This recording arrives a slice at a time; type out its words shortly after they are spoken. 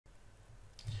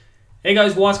Hey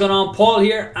guys, what's going on? Paul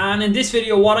here, and in this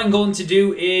video what I'm going to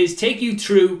do is take you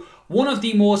through one of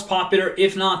the most popular,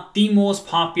 if not the most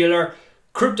popular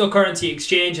cryptocurrency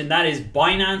exchange, and that is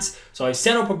Binance. So I've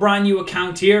set up a brand new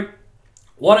account here.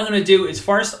 What I'm going to do is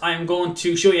first I'm going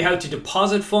to show you how to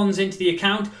deposit funds into the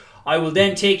account. I will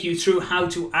then take you through how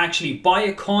to actually buy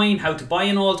a coin, how to buy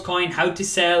an altcoin, how to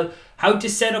sell, how to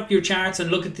set up your charts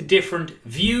and look at the different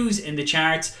views in the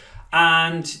charts.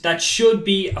 And that should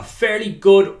be a fairly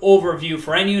good overview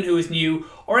for anyone who is new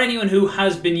or anyone who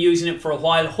has been using it for a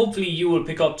while. Hopefully you will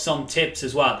pick up some tips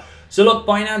as well. So look,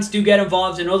 Binance do get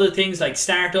involved in other things like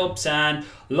startups and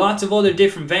lots of other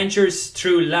different ventures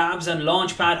through labs and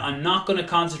Launchpad. I'm not going to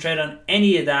concentrate on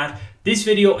any of that. This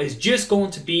video is just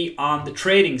going to be on the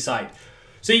trading side.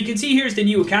 So you can see here's the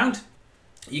new account.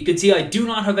 You can see I do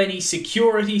not have any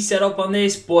security set up on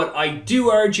this, but I do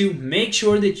urge you, make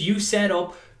sure that you set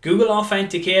up Google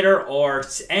Authenticator or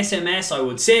SMS. I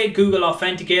would say Google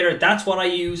Authenticator. That's what I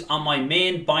use on my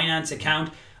main Binance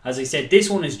account. As I said, this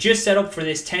one is just set up for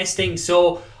this testing,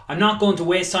 so I'm not going to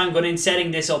waste time going in setting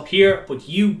this up here, but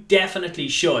you definitely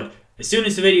should. As soon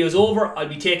as the video is over, I'll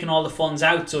be taking all the funds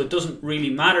out, so it doesn't really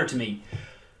matter to me.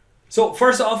 So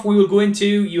first off, we will go into,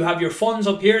 you have your funds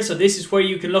up here, so this is where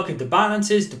you can look at the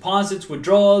balances, deposits,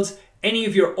 withdrawals, any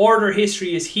of your order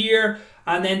history is here.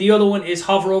 And then the other one is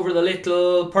hover over the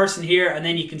little person here and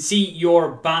then you can see your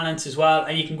balance as well.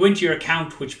 And you can go into your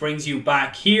account, which brings you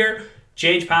back here.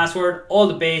 Change password, all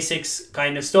the basics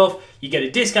kind of stuff. You get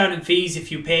a discount in fees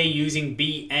if you pay using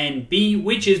BNB,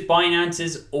 which is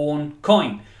Binance's own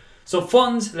coin. So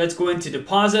funds, let's go into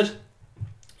deposit.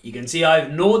 You can see I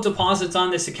have no deposits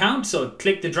on this account. So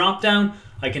click the drop down.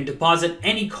 I can deposit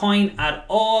any coin at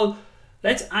all.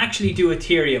 Let's actually do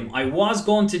Ethereum. I was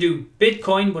going to do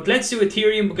Bitcoin, but let's do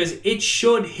Ethereum because it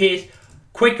should hit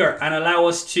quicker and allow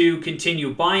us to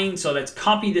continue buying. So let's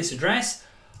copy this address.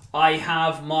 I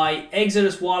have my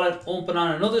Exodus wallet open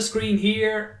on another screen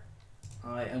here.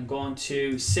 I am going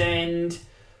to send,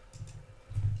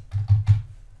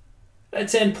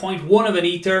 let's send 0.1 of an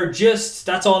ether. Just,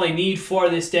 that's all I need for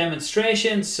this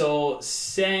demonstration. So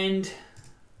send.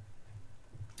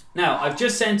 Now, I've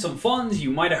just sent some funds.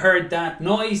 You might have heard that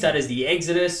noise. That is the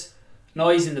Exodus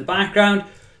noise in the background.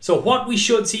 So what we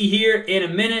should see here in a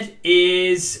minute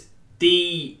is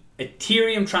the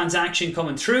Ethereum transaction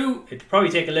coming through. It'll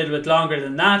probably take a little bit longer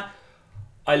than that.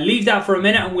 I'll leave that for a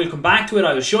minute and we'll come back to it.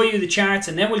 I will show you the charts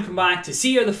and then we'll come back to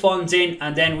see are the funds in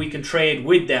and then we can trade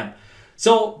with them.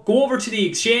 So go over to the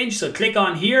exchange. So click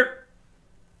on here.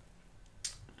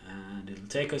 And it'll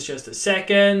take us just a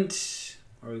second.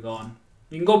 Where are we going?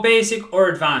 You can go basic or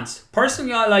advanced.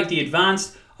 Personally, I like the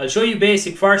advanced. I'll show you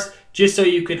basic first, just so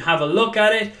you can have a look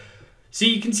at it. So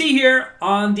you can see here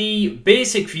on the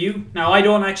basic view, now I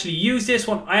don't actually use this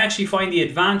one. I actually find the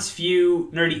advanced view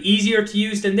nearly easier to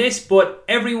use than this, but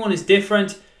everyone is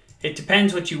different. It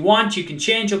depends what you want. You can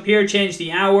change up here, change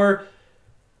the hour,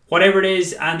 whatever it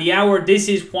is. And the hour, this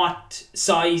is what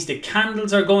size the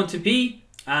candles are going to be.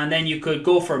 And then you could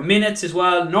go for minutes as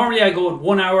well. Normally I go with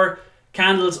 1 hour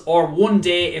candles or 1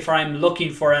 day if I'm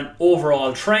looking for an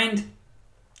overall trend.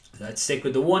 Let's stick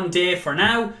with the 1 day for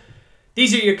now.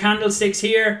 These are your candlesticks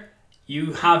here.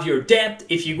 You have your depth.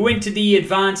 If you go into the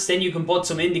advanced, then you can put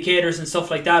some indicators and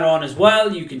stuff like that on as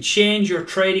well. You can change your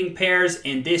trading pairs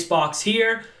in this box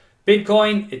here.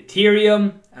 Bitcoin,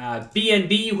 Ethereum,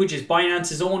 BNB, which is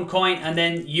Binance's own coin, and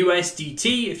then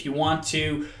USDT if you want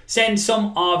to send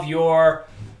some of your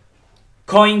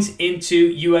coins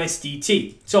into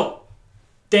USDT. So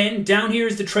then down here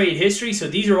is the trade history. So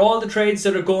these are all the trades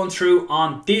that are going through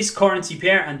on this currency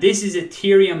pair. And this is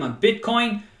Ethereum and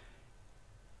Bitcoin.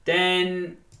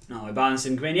 Then, no, my balance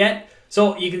didn't come in yet.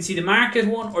 So you can see the market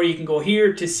one, or you can go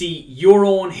here to see your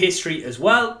own history as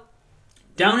well.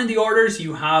 Down in the orders,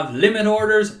 you have limit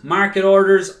orders, market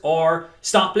orders, or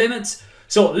stop limits.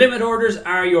 So limit orders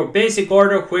are your basic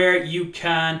order where you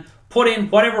can put in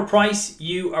whatever price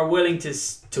you are willing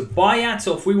to buy at.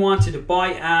 So if we wanted to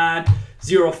buy at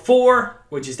 0.4,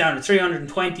 which is down to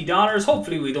 $320.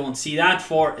 Hopefully we don't see that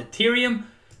for Ethereum.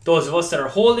 Those of us that are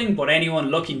holding, but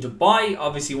anyone looking to buy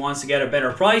obviously wants to get a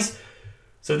better price.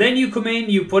 So then you come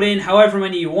in, you put in however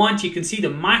many you want. You can see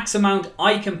the max amount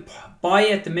I can buy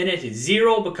at the minute is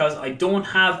 0 because I don't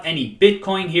have any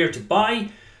Bitcoin here to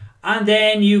buy. And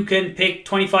then you can pick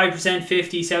 25%,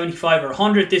 50, 75 or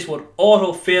 100. This would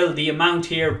autofill the amount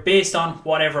here based on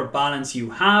whatever balance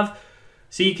you have.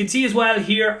 So you can see as well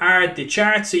here are the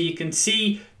charts. So you can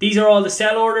see these are all the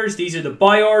sell orders. These are the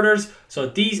buy orders. So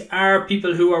these are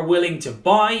people who are willing to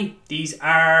buy. These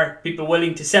are people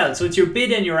willing to sell. So it's your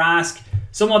bid and your ask.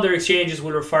 Some other exchanges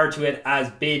will refer to it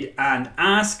as bid and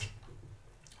ask.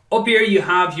 Up here you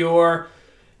have your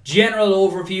general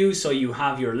overview, so you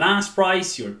have your last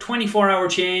price, your 24-hour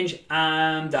change,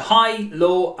 and the high,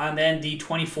 low, and then the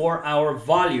 24-hour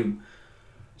volume.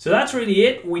 So that's really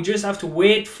it. We just have to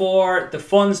wait for the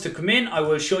funds to come in. I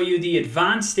will show you the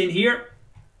advanced in here.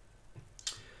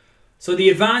 So the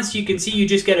advanced, you can see you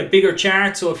just get a bigger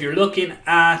chart. So if you're looking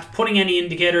at putting any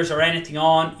indicators or anything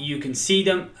on, you can see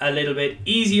them a little bit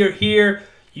easier here.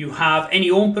 You have any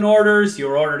open orders,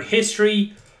 your order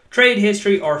history, trade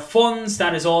history, or funds.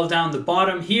 That is all down the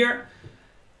bottom here.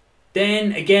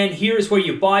 Then again, here's where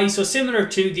you buy. So similar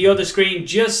to the other screen,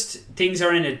 just things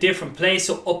are in a different place.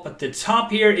 So up at the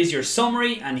top here is your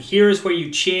summary, and here's where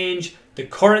you change the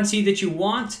currency that you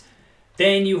want.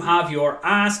 Then you have your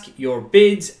ask, your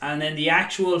bids, and then the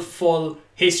actual full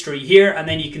history here. And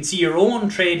then you can see your own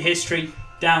trade history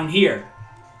down here.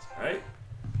 All right.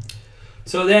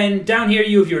 So then down here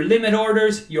you have your limit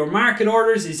orders. Your market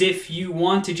orders is if you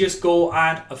want to just go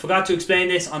at, I forgot to explain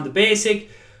this on the basic,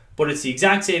 but it's the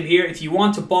exact same here. If you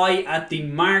want to buy at the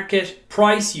market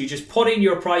price, you just put in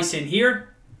your price in here.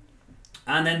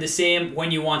 And then the same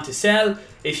when you want to sell.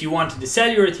 If you wanted to sell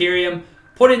your Ethereum,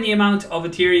 put in the amount of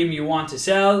Ethereum you want to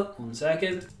sell. 1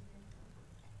 second.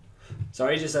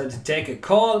 Sorry, just had to take a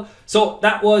call. So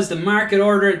that was the market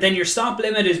order. Then your stop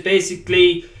limit is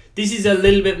basically, this is a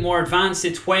little bit more advanced.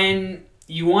 It's when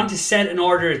you want to set an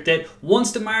order that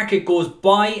once the market goes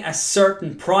by a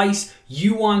certain price,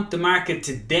 you want the market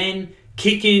to then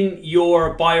kick in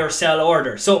your buy or sell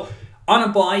order. So on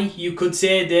a buy, you could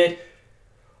say that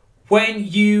when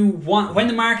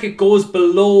the market goes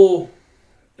below,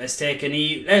 let's take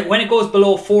when it goes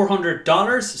below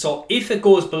 $400, so if it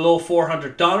goes below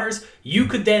 $400, you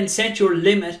could then set your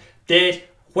limit that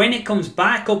when it comes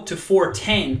back up to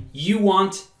 410, you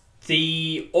want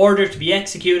the order to be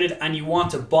executed and you want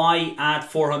to buy at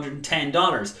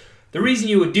 $410. The reason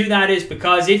you would do that is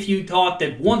because if you thought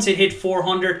that once it hit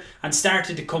 400 and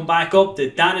started to come back up,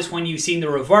 that is when you've seen the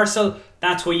reversal,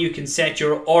 that's where you can set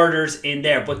your orders in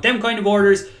there. But them kind of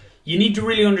orders, you need to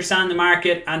really understand the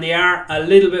market, and they are a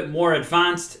little bit more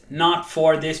advanced, not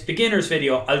for this beginner's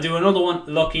video. I'll do another one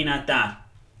looking at that.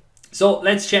 So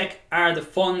let's check, are the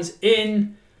funds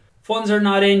in? Funds are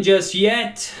not in just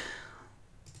yet.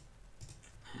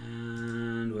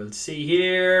 And we'll see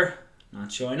here,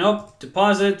 not showing up,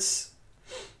 deposits.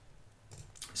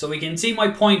 So we can see my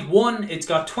 0.1, it's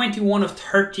got 21 of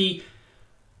 30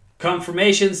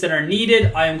 confirmations that are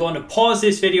needed. I am going to pause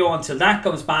this video until that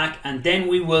comes back, and then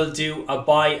we will do a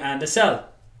buy and a sell.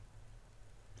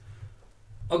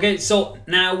 Okay, so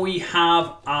now we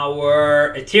have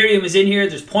our Ethereum is in here.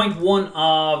 There's 0.1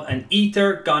 of an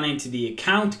Ether gone into the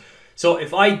account. So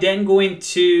if I then go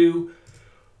into,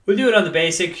 we'll do it on the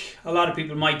basic. A lot of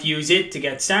people might use it to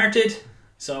get started.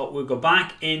 So we'll go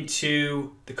back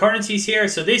into the currencies here.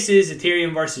 So this is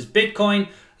Ethereum versus Bitcoin.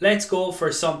 Let's go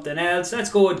for something else. Let's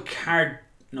go with we have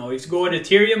to go with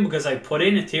Ethereum because I put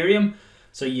in Ethereum.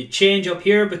 So you change up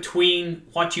here between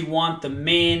what you want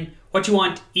what you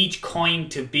want each coin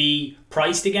to be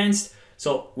priced against.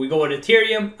 So we go with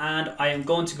Ethereum, and I am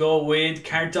going to go with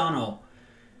Cardano.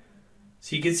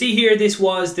 So you can see here, this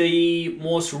was the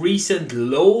most recent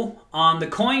low on the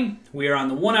coin. We are on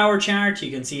the 1 hour chart. You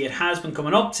can see it has been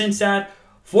coming up since that.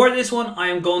 For this one, I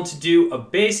am going to do a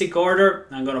basic order.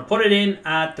 I'm going to put it in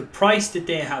at the price that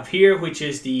they have here, which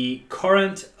is the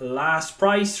current last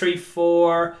price.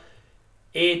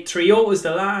 34830 is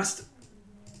the last.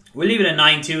 We'll leave it at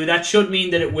 92. That should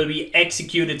mean that it will be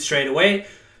executed straight away.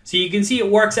 So you can see it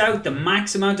works out. The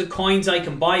max amount of coins I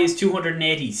can buy is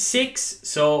 286.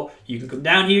 So you can come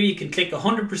down here, you can click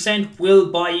 100%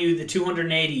 will buy you the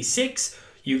 286.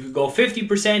 You could go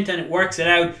 50% and it works it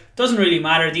out. Doesn't really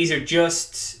matter. These are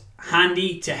just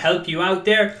handy to help you out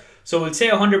there. So we'll say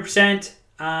 100%,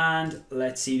 and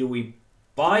let's see, do we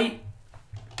buy?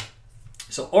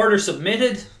 So order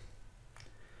submitted.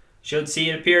 Should see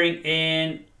it appearing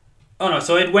in, oh no,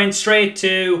 so it went straight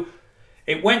to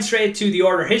the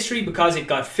order history because it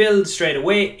got filled straight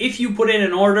away. If you put in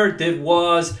an order that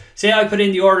was, say I put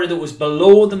in the order that was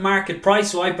below the market price,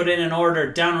 so I put in an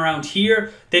order down around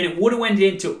here, then it would have went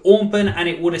into open and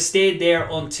it would have stayed there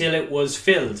until it was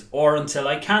filled or until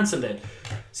I cancelled it.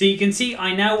 So you can see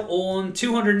I now own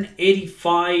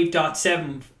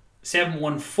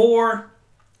 285.714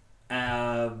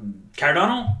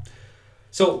 Cardano.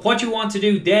 So what you want to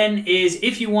do then is,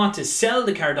 if you want to sell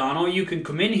the Cardano, you can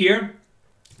come in here,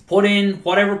 put in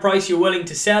whatever price you're willing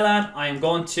to sell at. I am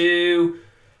going to,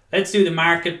 let's do the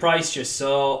market price just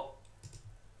so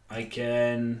I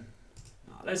can,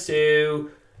 let's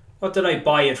do, what did I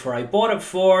buy it for? I bought it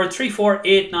for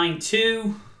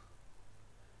 34892.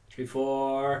 3,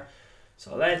 4.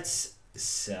 So let's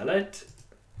sell it.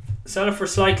 Sell it for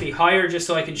slightly higher just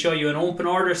so I can show you an open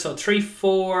order. So 3,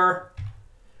 4.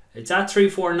 It's at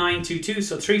 34922.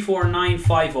 So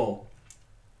 34950.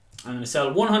 I'm going to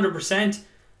sell 100%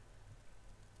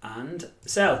 and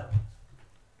sell.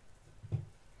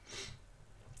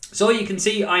 So you can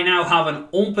see I now have an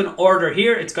open order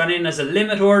here. It's gone in as a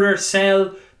limit order,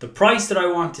 sell the price that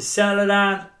I want to sell it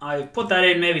at. I've put that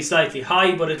in maybe slightly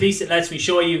high, but at least it lets me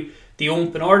show you the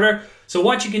open order. So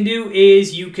what you can do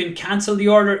is you can cancel the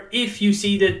order if you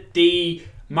see that the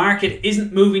market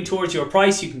isn't moving towards your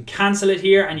price. You can cancel it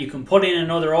here and you can put in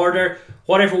another order,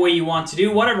 whatever way you want to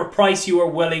do, whatever price you are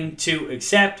willing to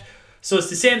accept. So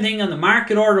it's the same thing on the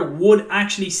market order would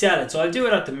actually sell it. So I'll do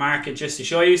it at the market just to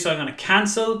show you. So I'm going to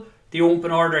cancel the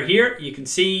open order here. You can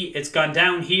see it's gone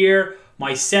down here.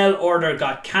 My sell order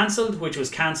got cancelled, which was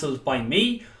cancelled by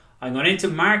me. I'm going into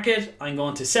market. I'm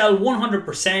going to sell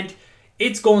 100%.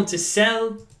 It's going to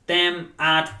sell them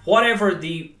at whatever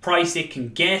the price it can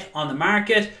get on the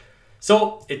market.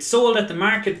 So it's sold at the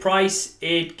market price.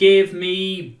 It gave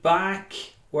me back,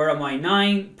 where am I,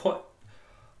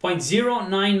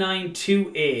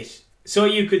 9.09928. So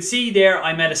you could see there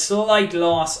I'm at a slight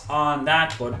loss on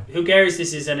that, but who cares?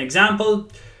 This is an example.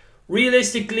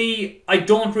 Realistically, I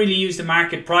don't really use the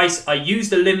market price. I use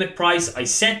the limit price. I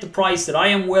set the price that I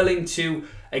am willing to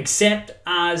accept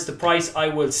as the price I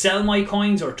will sell my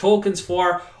coins or tokens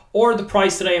for, or the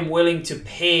price that I am willing to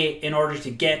pay in order to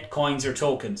get coins or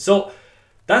tokens. So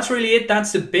that's really it.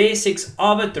 That's the basics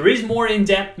of it. There is more in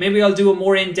depth. Maybe I'll do a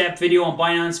more in-depth video on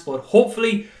Binance, but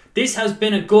hopefully this has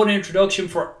been a good introduction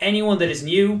for anyone that is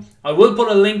new. I will put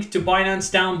a link to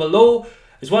Binance down below.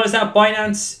 As well as that,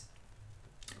 Binance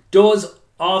does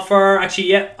offer,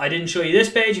 actually, yeah, I didn't show you this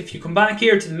page. If you come back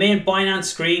here to the main Binance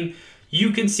screen,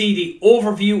 you can see the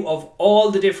overview of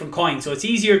all the different coins. So it's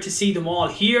easier to see them all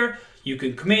here. You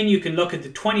can come in, you can look at the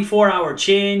 24-hour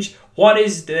change. What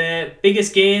is the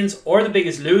biggest gains or the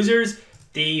biggest losers?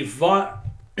 The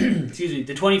excuse me,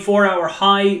 the 24-hour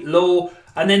high, low,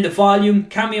 and then the volume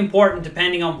can be important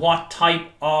depending on what type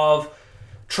of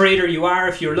trader you are.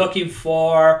 If you're looking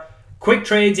for quick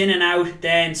trades in and out,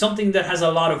 then something that has a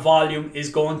lot of volume is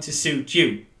going to suit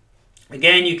you.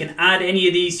 Again, you can add any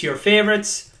of these to your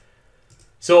favorites.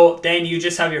 So then you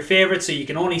just have your favorites, so you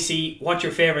can only see what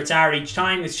your favorites are each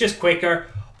time. It's just quicker.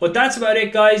 But that's about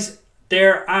it, guys.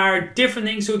 There are different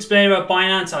things to explain about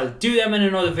Binance. I'll do them in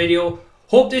another video.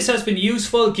 Hope this has been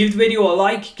useful. Give the video a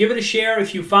like. Give it a share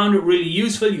if you found it really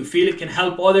useful. You feel it can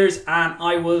help others. And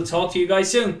I will talk to you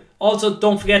guys soon. Also,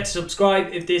 don't forget to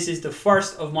subscribe if this is the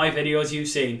first of my videos you've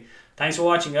seen. Thanks for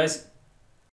watching, guys.